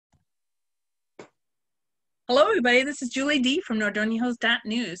Hello, everybody. This is Julie D. from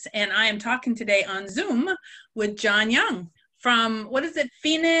News, and I am talking today on Zoom with John Young from, what is it,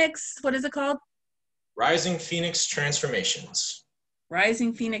 Phoenix? What is it called? Rising Phoenix Transformations.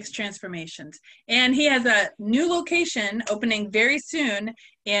 Rising Phoenix Transformations. And he has a new location opening very soon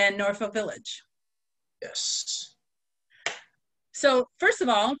in Northfield Village. Yes. So first of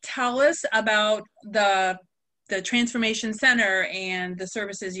all, tell us about the Transformation Center and the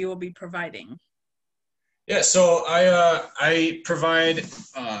services you will be providing. Yeah, so I provide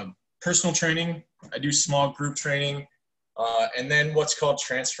personal training. I do small group training, and then what's called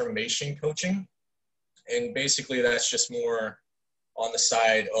transformation coaching. And basically that's just more on the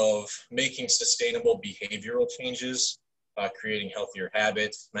side of making sustainable behavioral changes, creating healthier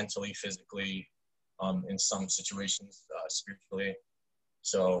habits, mentally, physically, in some situations, spiritually.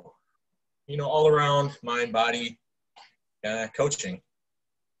 So, all around mind, body, coaching.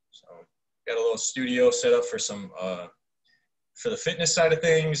 So got a little studio set up for for the fitness side of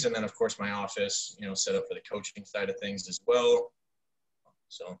things. And then of course my office, set up for the coaching side of things as well.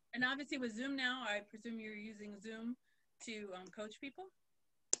 So. And obviously with Zoom now, I presume you're using Zoom to coach people?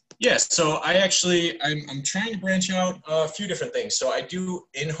 Yes, so I'm trying to branch out a few different things. So I do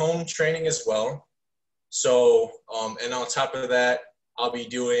in-home training as well. So, and on top of that, I'll be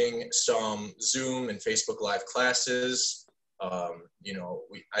doing some Zoom and Facebook Live classes.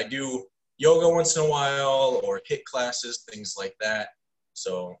 I do yoga once in a while or HIIT classes, things like that.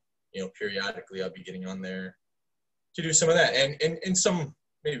 So, periodically I'll be getting on there to do some of that and some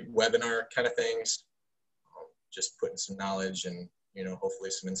maybe webinar kind of things, just putting some knowledge and,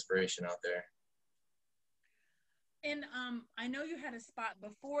 hopefully some inspiration out there. And I know you had a spot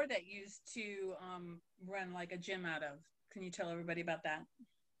before that used to run like a gym out of. Can you tell everybody about that?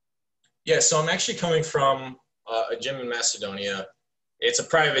 Yeah, so I'm actually coming from a gym in Macedonia. It's a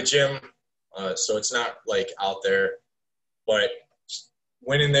private gym, so it's not like out there, but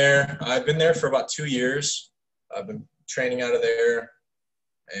went in there. I've been there for about 2 years. I've been training out of there,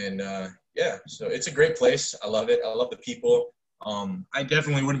 and yeah, so it's a great place. I love it. I love the people. I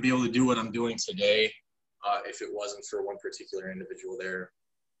definitely wouldn't be able to do what I'm doing today if it wasn't for one particular individual there.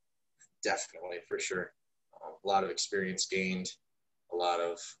 Definitely, for sure. A lot of experience gained, a lot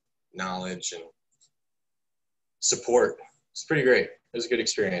of knowledge and support. It's pretty great. It was a good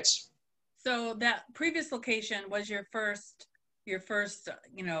experience. So that previous location was your first,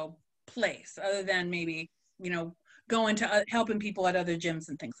 place, other than maybe, going to helping people at other gyms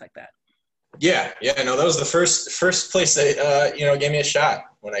and things like that. Yeah, no, that was the first place that gave me a shot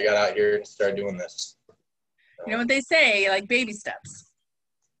when I got out here and started doing this. So. You know what they say, like baby steps.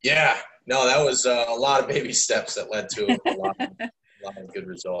 Yeah, no, that was a lot of baby steps that led to a lot of good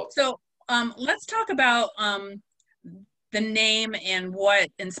results. So let's talk about the name and what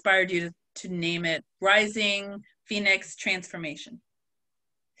inspired you to name it Rising Phoenix Transformation.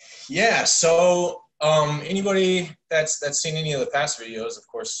 Yeah, so anybody that's seen any of the past videos, of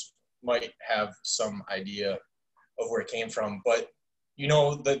course, might have some idea of where it came from. But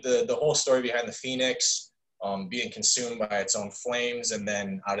the whole story behind the Phoenix being consumed by its own flames, and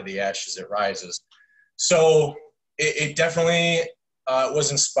then out of the ashes it rises. So it definitely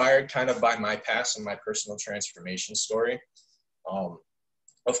was inspired kind of by my past and my personal transformation story.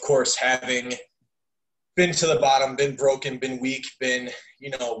 Of course, having been to the bottom, been broken, been weak, been,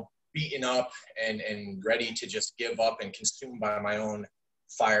 beaten up and ready to just give up and consumed by my own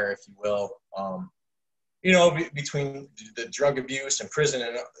fire, if you will. Between the drug abuse and prison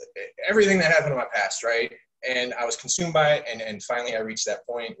and everything that happened in my past, right? And I was consumed by it, and finally I reached that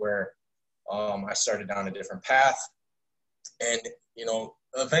point where I started down a different path, and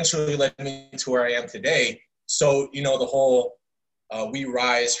eventually led me to where I am today. So the whole we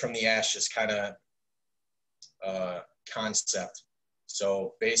rise from the ashes kind of concept.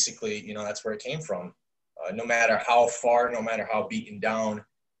 So basically, that's where it came from. No matter how far, no matter how beaten down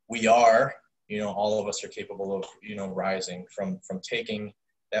we are, all of us are capable of, rising from taking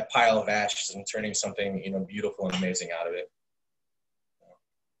that pile of ashes and turning something, beautiful and amazing out of it.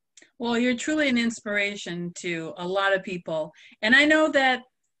 Well, you're truly an inspiration to a lot of people. And I know that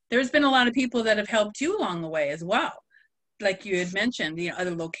there's been a lot of people that have helped you along the way as well. Like you had mentioned,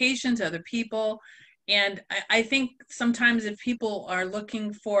 other locations, other people. And I think sometimes if people are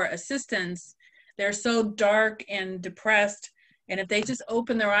looking for assistance, they're so dark and depressed. And if they just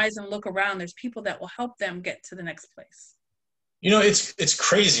open their eyes and look around, there's people that will help them get to the next place. It's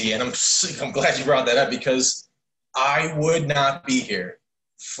crazy. And I'm glad you brought that up, because I would not be here,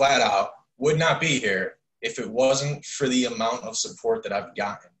 flat out, would not be here if it wasn't for the amount of support that I've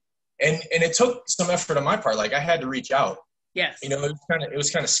gotten. And it took some effort on my part. Like, I had to reach out. Yes. It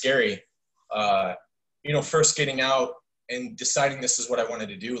was kind of scary. first getting out and deciding this is what I wanted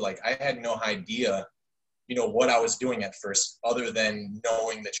to do, like I had no idea, what I was doing at first, other than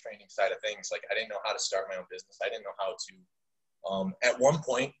knowing the training side of things. Like I didn't know how to start my own business. I didn't know how to, at one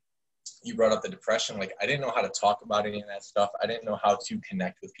point, you brought up the depression. Like I didn't know how to talk about any of that stuff. I didn't know how to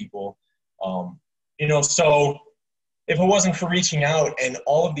connect with people. So if it wasn't for reaching out and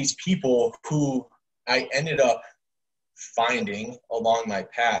all of these people who I ended up finding along my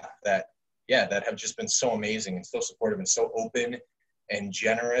path that have just been so amazing and so supportive and so open and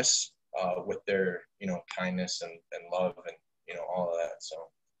generous with their, kindness and love and, all of that. So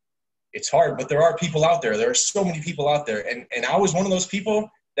it's hard, but there are people out there. There are so many people out there. And I was one of those people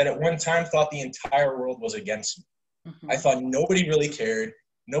that at one time thought the entire world was against me. Mm-hmm. I thought nobody really cared.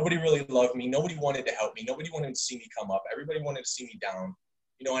 Nobody really loved me. Nobody wanted to help me. Nobody wanted to see me come up. Everybody wanted to see me down,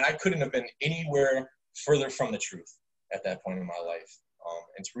 and I couldn't have been anywhere further from the truth at that point in my life.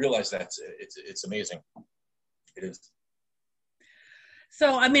 And to realize that it's amazing. It is.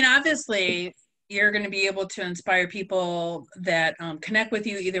 So, I mean, obviously you're going to be able to inspire people that connect with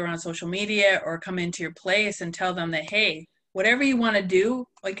you either on social media or come into your place and tell them that, hey, whatever you want to do,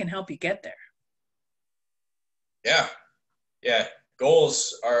 I can help you get there. Yeah.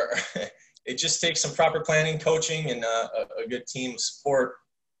 Goals are, it just takes some proper planning, coaching, and a good team support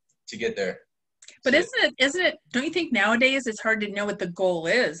to get there. But isn't it, don't you think nowadays it's hard to know what the goal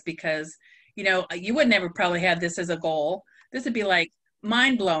is? Because, you would never probably have this as a goal. This would be like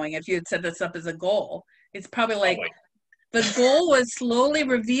mind blowing if you had set this up as a goal. It's probably like the goal was slowly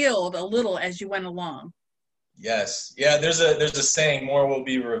revealed a little as you went along. Yes. Yeah. There's a saying, more will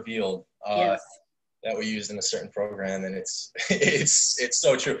be revealed. Yes. That we used in a certain program, and it's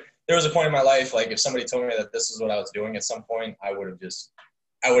so true. There was a point in my life, like if somebody told me that this is what I was doing at some point, I would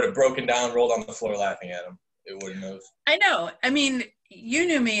have broken down, rolled on the floor laughing at them. It wouldn't have. I know. I mean, you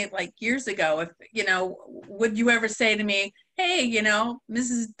knew me like years ago. If would you ever say to me, "Hey,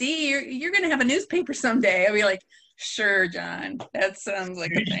 Mrs. D, you're going to have a newspaper someday"? I'd be like, "Sure, John. That sounds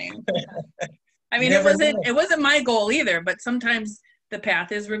like a thing." I mean, it wasn't my goal either, but sometimes the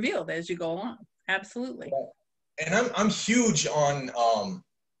path is revealed as you go along. Absolutely. And I'm huge on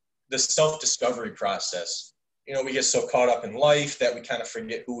the self-discovery process. We get so caught up in life that we kind of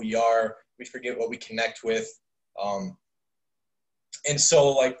forget who we are. We forget what we connect with. And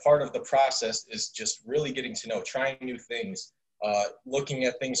so like part of the process is just really getting to know, trying new things, looking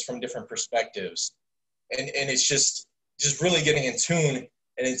at things from different perspectives. And it's just really getting in tune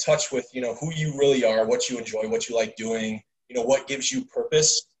and in touch with, who you really are, what you enjoy, what you like doing, what gives you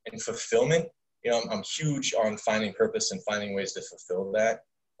purpose and fulfillment. I'm huge on finding purpose and finding ways to fulfill that.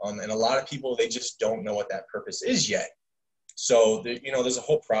 And a lot of people, they just don't know what that purpose is yet. So, there's a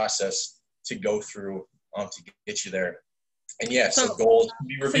whole process to go through to get you there. And so goals can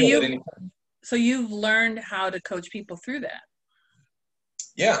be revealed at any time. So you've learned how to coach people through that?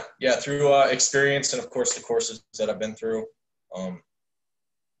 Yeah, through experience and, of course, the courses that I've been through.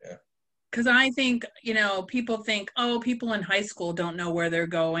 Because I think, people think, oh, people in high school don't know where they're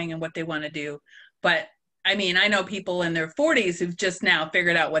going and what they want to do. But I mean, I know people in their 40s who've just now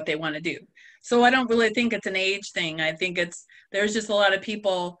figured out what they want to do. So I don't really think it's an age thing. I think there's just a lot of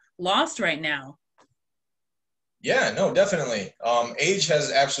people lost right now. Yeah, no, definitely. Age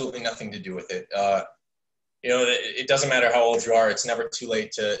has absolutely nothing to do with it. It doesn't matter how old you are. It's never too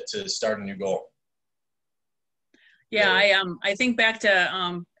late to start a new goal. Yeah, I think back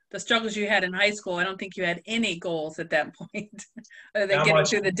to the struggles you had in high school. I don't think you had any goals at that point other than getting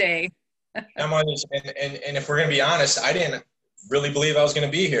through the day. Not much. And if we're going to be honest, I didn't really believe I was going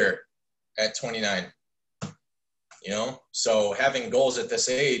to be here at 29. So having goals at this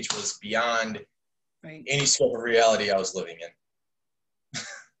age was beyond any scope of reality I was living in.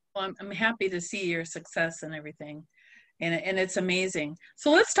 Well, I'm happy to see your success and everything. And it's amazing.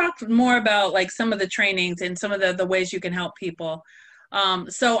 So let's talk more about like some of the trainings and some of the ways you can help people.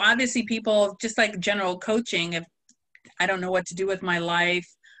 So obviously people, just like general coaching, if I don't know what to do with my life,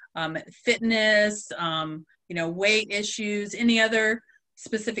 fitness, weight issues, any other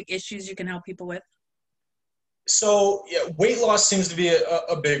specific issues you can help people with? So weight loss seems to be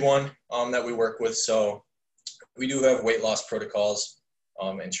a big one that we work with. So we do have weight loss protocols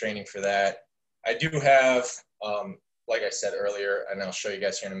and training for that. I do have, like I said earlier, and I'll show you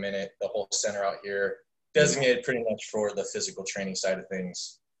guys here in a minute, the whole center out here designated pretty much for the physical training side of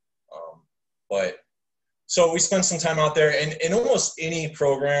things. So we spend some time out there, and in almost any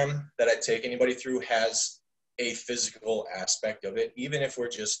program that I take anybody through has a physical aspect of it, even if we're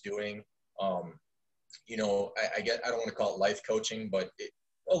just doing, I don't want to call it life coaching, but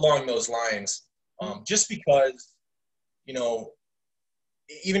along those lines, just because,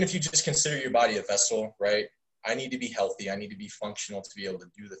 even if you just consider your body a vessel, right? I need to be healthy. I need to be functional to be able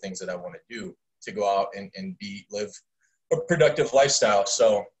to do the things that I want to do, to go out and live a productive lifestyle.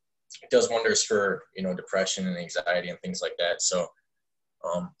 So it does wonders for, depression and anxiety and things like that. So,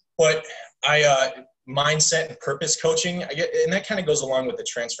 but mindset and purpose coaching, and that kind of goes along with the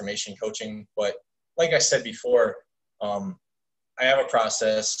transformation coaching. But like I said before, I have a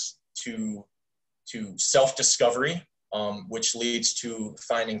process to self-discovery, which leads to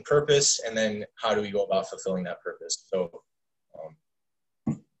finding purpose, and then how do we go about fulfilling that purpose? So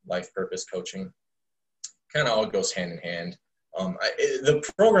life purpose coaching kind of all goes hand in hand. The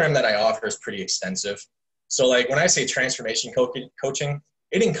program that I offer is pretty extensive. So like when I say transformation coaching,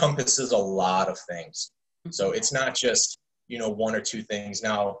 it encompasses a lot of things. So it's not just, one or two things.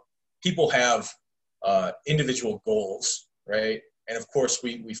 Now, people have individual goals, right? And of course,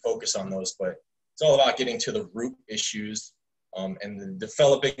 we focus on those, but it's all about getting to the root issues, and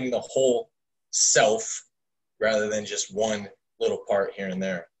developing the whole self rather than just one little part here and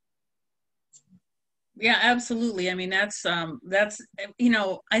there. Yeah, absolutely. I mean, that's I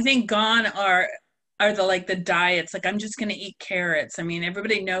think gone are the diets. Like, I'm just going to eat carrots. I mean,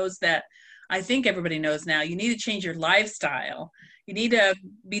 everybody knows that. I think everybody knows now. You need to change your lifestyle. You need to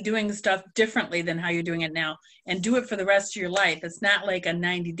be doing stuff differently than how you're doing it now, and do it for the rest of your life. It's not like a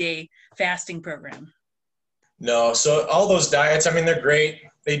 90-day fasting program. No, so all those diets, I mean, they're great.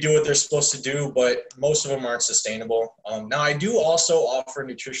 They do what they're supposed to do, but most of them aren't sustainable. Now, I do also offer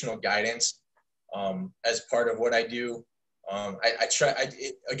nutritional guidance as part of what I do. I try,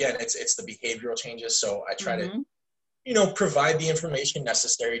 again, it's the behavioral changes. So I try to, provide the information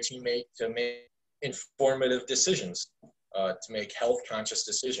necessary to make informative decisions, to make health conscious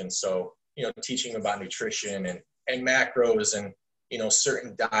decisions. So, teaching about nutrition and macros and,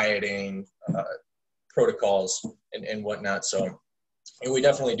 certain dieting protocols and whatnot. So we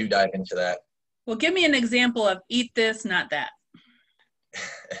definitely do dive into that. Well, give me an example of eat this, not that.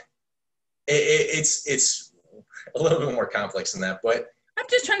 It's a little bit more complex than that, but I'm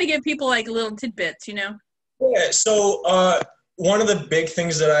just trying to give people like little tidbits, Yeah. So one of the big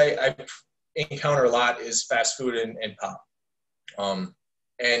things that I encounter a lot is fast food and pop,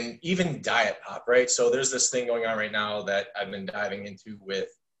 and even diet pop, right? So there's this thing going on right now that I've been diving into with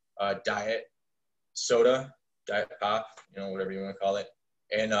diet soda, diet pop, whatever you want to call it,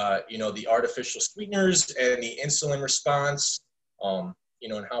 and the artificial sweeteners and the insulin response, and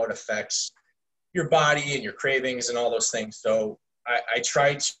how it affects your body and your cravings and all those things. So I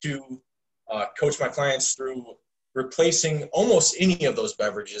try to coach my clients through replacing almost any of those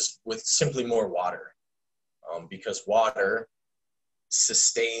beverages with simply more water, because water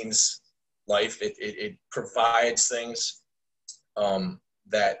sustains life. It provides things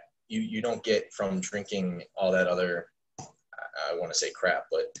that you don't get from drinking all that other, I want to say crap,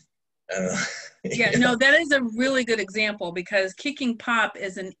 but I don't know. Yeah, no, that is a really good example, because kicking pop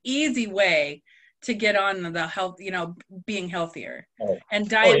is an easy way to get on the health, being healthier. And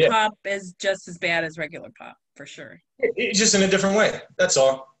diet pop is just as bad as regular pop, for sure. It's just in a different way. That's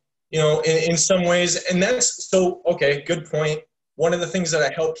all. In some ways. And that's so, okay, good point. One of the things that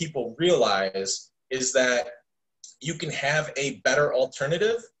I help people realize is that you can have a better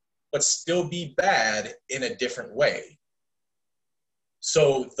alternative, but still be bad in a different way.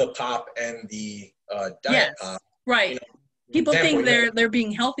 So the pop and the diet pop. Right. People think they're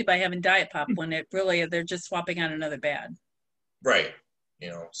being healthy by having diet pop, when it really, they're just swapping out another bad. Right.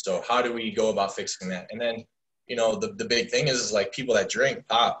 So how do we go about fixing that? And then, the big thing is like people that drink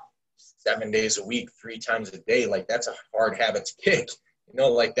pop 7 days a week, 3 times a day, like that's a hard habit to kick,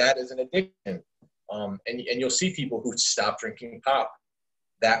 like that is an addiction. And you'll see people who stop drinking pop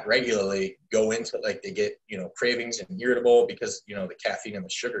that regularly go into, like, they get, cravings and irritable because, the caffeine and the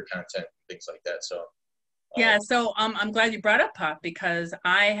sugar content, things like that. So yeah, so I'm glad you brought up pop, because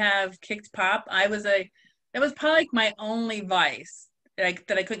I have kicked pop. That was probably like my only vice that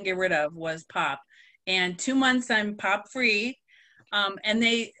I couldn't get rid of, was pop. And 2 months I'm pop free. And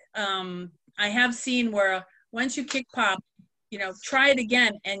I have seen where once you kick pop, try it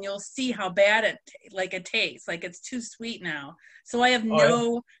again and you'll see how bad it tastes. Like, it's too sweet now. So I have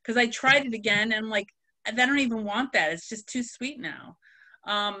because I tried it again and I'm like, I don't even want that. It's just too sweet now.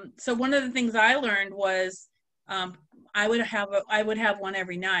 So one of the things I learned was I would have one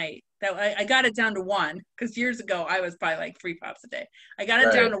every night. That I got it down to 1, because years ago I was probably like 3 pops a day. I got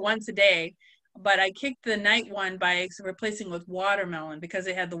it down to once a day, but I kicked the night one by replacing with watermelon, because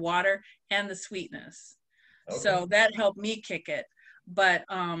it had the water and the sweetness. Okay. So that helped me kick it. But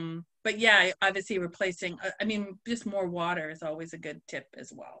yeah, obviously replacing, just more water is always a good tip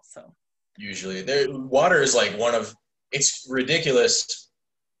as well. So usually water is like it's ridiculous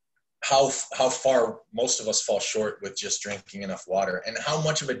how far most of us fall short with just drinking enough water, and how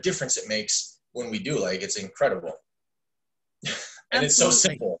much of a difference it makes when we do. Like, it's incredible. And it's so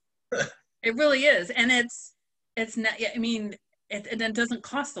Absolutely. simple. It really is. And it's not, I mean, it doesn't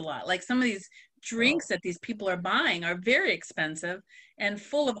cost a lot. Like some of these drinks that these people are buying are very expensive and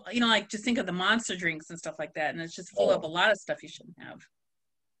full of, like just think of the monster drinks and stuff like that. And it's just full of a lot of stuff you shouldn't have.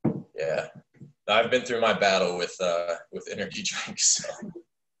 Yeah. I've been through my battle with energy drinks. So.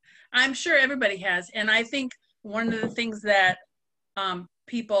 I'm sure everybody has. And I think one of the things that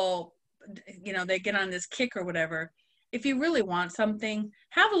people, they get on this kick or whatever, if you really want something,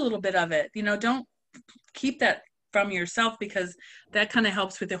 have a little bit of it. Don't keep that from yourself, because that kind of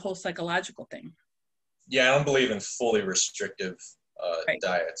helps with the whole psychological thing. Yeah, I don't believe in fully restrictive Right.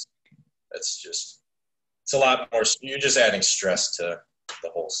 diets. That's just, it's a lot more, you're just adding stress to the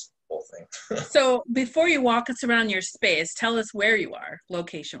whole thing. So before you walk us around your space, tell us where you are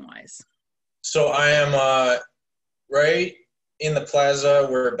location-wise. So I am right in the plaza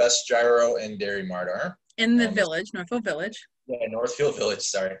where Best Gyro and Dairy Mart are. In the village, Northfield Village. Yeah, Northfield Village,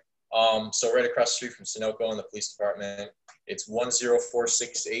 sorry. So right across the street from Sunoco and the police department. It's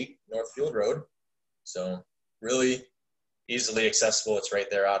 10468 Northfield Road. So really easily accessible. It's right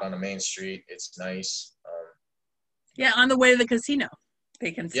there out on the main street. It's nice. Yeah, on the way to the casino.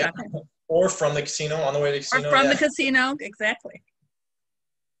 They can stop in. Or from the casino, on the way to the casino. Or from the casino, exactly.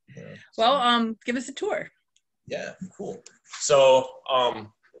 Yeah, well, give us a tour. Yeah, cool. So,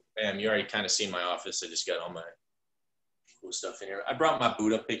 man, you already kind of seen my office. I just got all my cool stuff in here. I brought my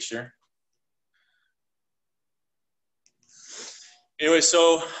Buddha picture. Anyway,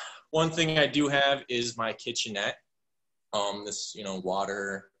 so one thing I do have is my kitchenette. This,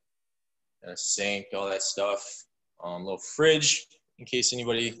 water, a sink, all that stuff. Little fridge in case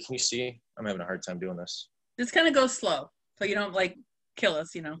anybody, can you see? I'm having a hard time doing this. Just kind of go slow so you don't kill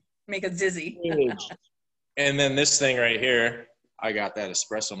us, make us dizzy. And then this thing right here, I got that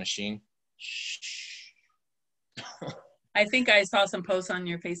espresso machine. I think I saw some posts on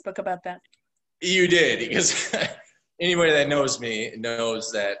your Facebook about that. You did, because anybody that knows me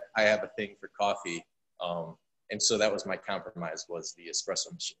knows that I have a thing for coffee. And so that was my compromise, was the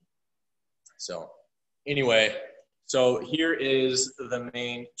espresso machine. So anyway, so here is the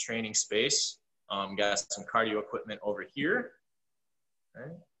main training space. Got some cardio equipment over here.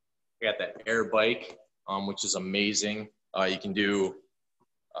 Right. I got that air bike, which is amazing. You can do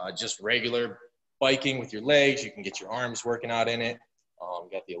just regular biking with your legs. You can get your arms working out in it.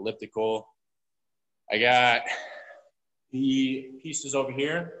 Got the elliptical. I got the pieces over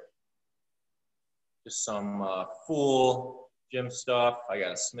here. Just some full gym stuff. I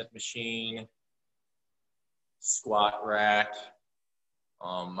got a Smith machine, squat rack.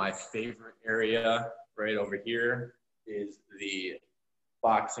 My favorite area right over here is the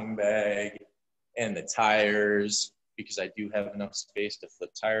boxing bag and the tires, because I do have enough space to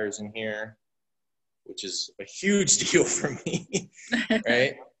flip tires in here, which is a huge deal for me,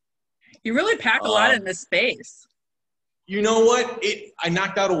 right? You really pack a lot in this space. You know what? I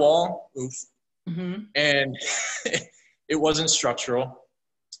knocked out a wall, mm-hmm. and it wasn't structural,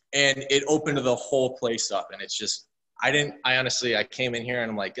 and it opened the whole place up, and it's just, I honestly, I came in here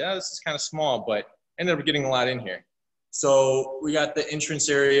and I'm like, yeah, this is kind of small, but ended up getting a lot in here. So we got the entrance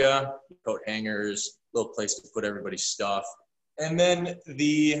area, coat hangers, little place to put everybody's stuff, and then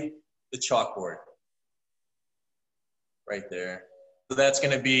the chalkboard right there. So that's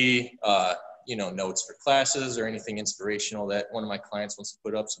going to be, notes for classes or anything inspirational that one of my clients wants to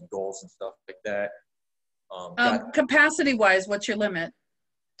put up, some goals and stuff like that. Capacity-wise, what's your limit?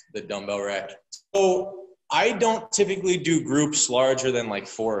 The dumbbell rack. So I don't typically do groups larger than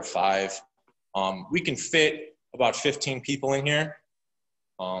 4 or 5. We can fit about 15 people in here.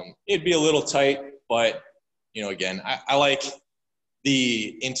 It'd be a little tight, but, again, I like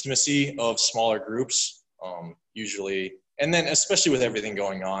the intimacy of smaller groups, usually. And then especially with everything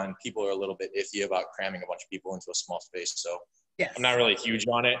going on, people are a little bit iffy about cramming a bunch of people into a small space. So yes. I'm not really huge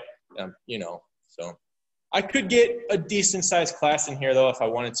on it, so I could get a decent sized class in here though, if I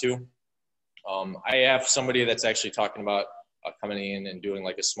wanted to. I have somebody that's actually talking about coming in and doing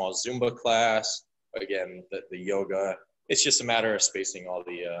a small Zumba class. Again, the yoga, it's just a matter of spacing all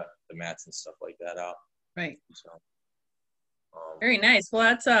the mats and stuff like that out. Right. So, very nice. Well,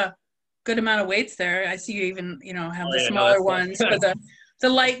 that's a good amount of weights there. I see you even, have the smaller ones for the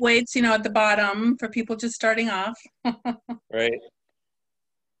light weights, at the bottom for people just starting off. Right.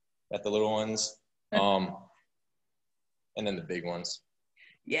 Got the little ones. And then the big ones.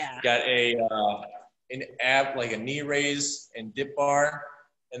 Yeah. Got an ab, a knee raise and dip bar.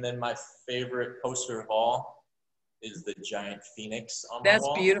 And then my favorite poster of all, is the giant phoenix on my That's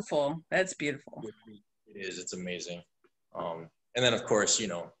wall. beautiful. That's beautiful. It is. It's amazing. And then, of course, you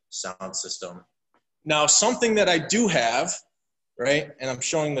know, sound system. Now, something that I do have, right, and I'm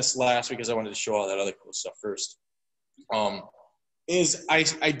showing this last because I wanted to show all that other cool stuff first, is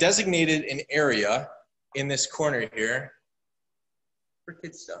I designated an area in this corner here for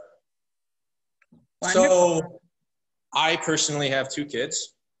kid stuff. Wonderful. So I personally have 2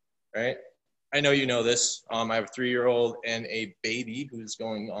 kids, right? I know you know this. I have a 3-year-old and a baby who's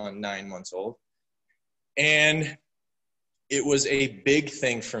going on 9 months old. And it was a big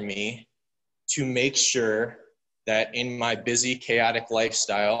thing for me to make sure that in my busy, chaotic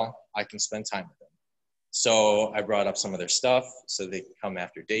lifestyle, I can spend time with them. So I brought up some of their stuff so they can come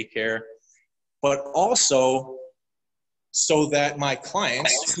after daycare, but also so that my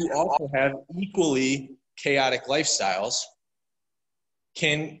clients who also have equally chaotic lifestyles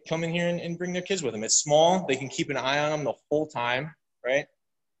can come in here and bring their kids with them. It's small. They can keep an eye on them the whole time, right?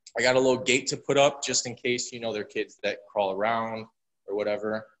 I got a little gate to put up just in case, you know, they're kids that crawl around or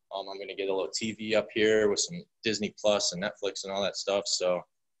whatever. I'm going to get a little TV up here with some Disney Plus and Netflix and all that stuff. So,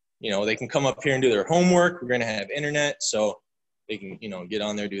 you know, they can come up here and do their homework. We're going to have internet so they can, you know, get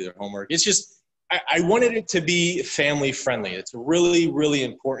on there, do their homework. It's just, I wanted it to be family friendly. It's really, really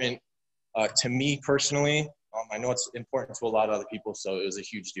important to me personally. I know it's important to a lot of other people, so it was a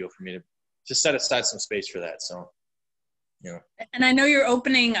huge deal for me to set aside some space for that. So, you know. And I know you're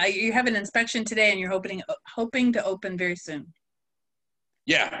opening, you have an inspection today and you're hoping to open very soon.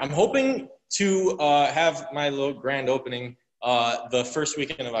 Yeah, I'm hoping to have my little grand opening the first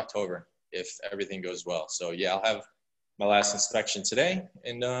weekend of October, if everything goes well. So yeah, I'll have my last inspection today,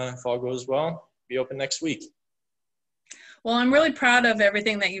 and if all goes well, be open next week. Well, I'm really proud of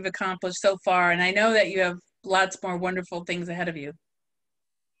everything that you've accomplished so far, and I know that you have lots more wonderful things ahead of you.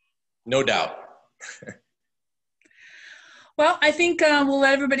 No doubt. Well, I think we'll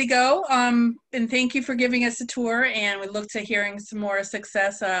let everybody go, and thank you for giving us a tour, and we look to hearing some more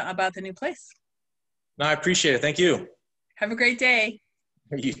success about the new place. No, I appreciate it. Thank you. Have a great day.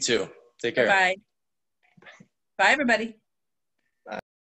 You too. Take care. Bye-bye. Bye, everybody.